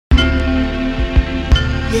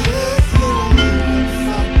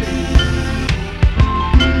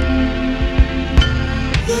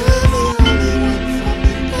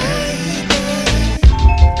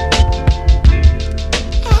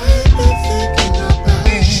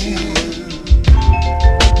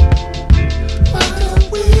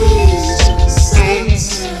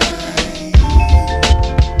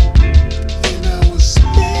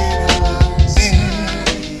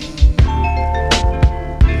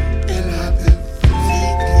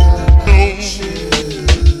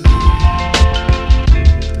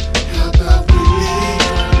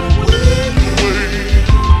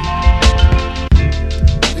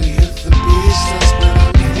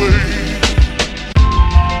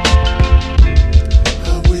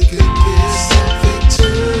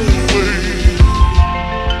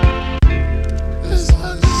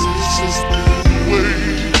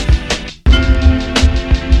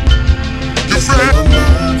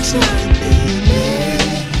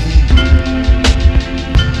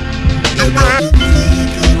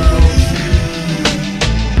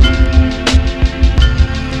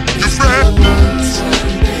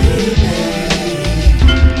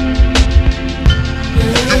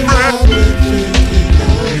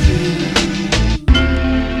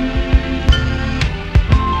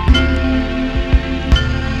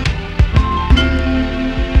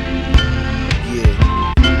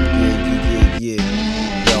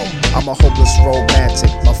I'm a hopeless romantic,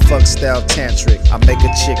 my fuck style tantric. I make a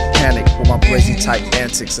chick panic with my brazy type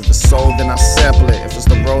antics. If it's soul, then I sample it. If it's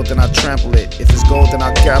the road, then I trample it. If it's gold, then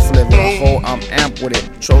I gaffle it. With a hole, I'm amp with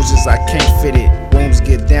it. Trojans, I can't fit it. Wombs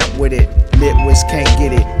get damp with it. Midwest can't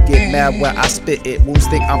get it. Get mad where I spit it. Wombs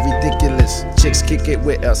think I'm ridiculous. Chicks kick it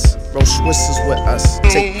with us. Roll Swissers with us.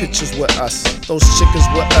 Take pictures with us. Those chickens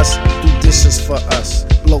with us. Do dishes for us.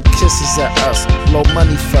 Blow kisses at us. Blow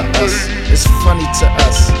money for us. It's funny to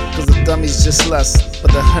us, cause the dummies just lust.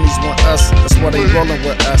 But the honeys want us. That's why they rollin'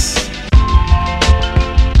 with us.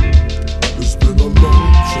 It's been a long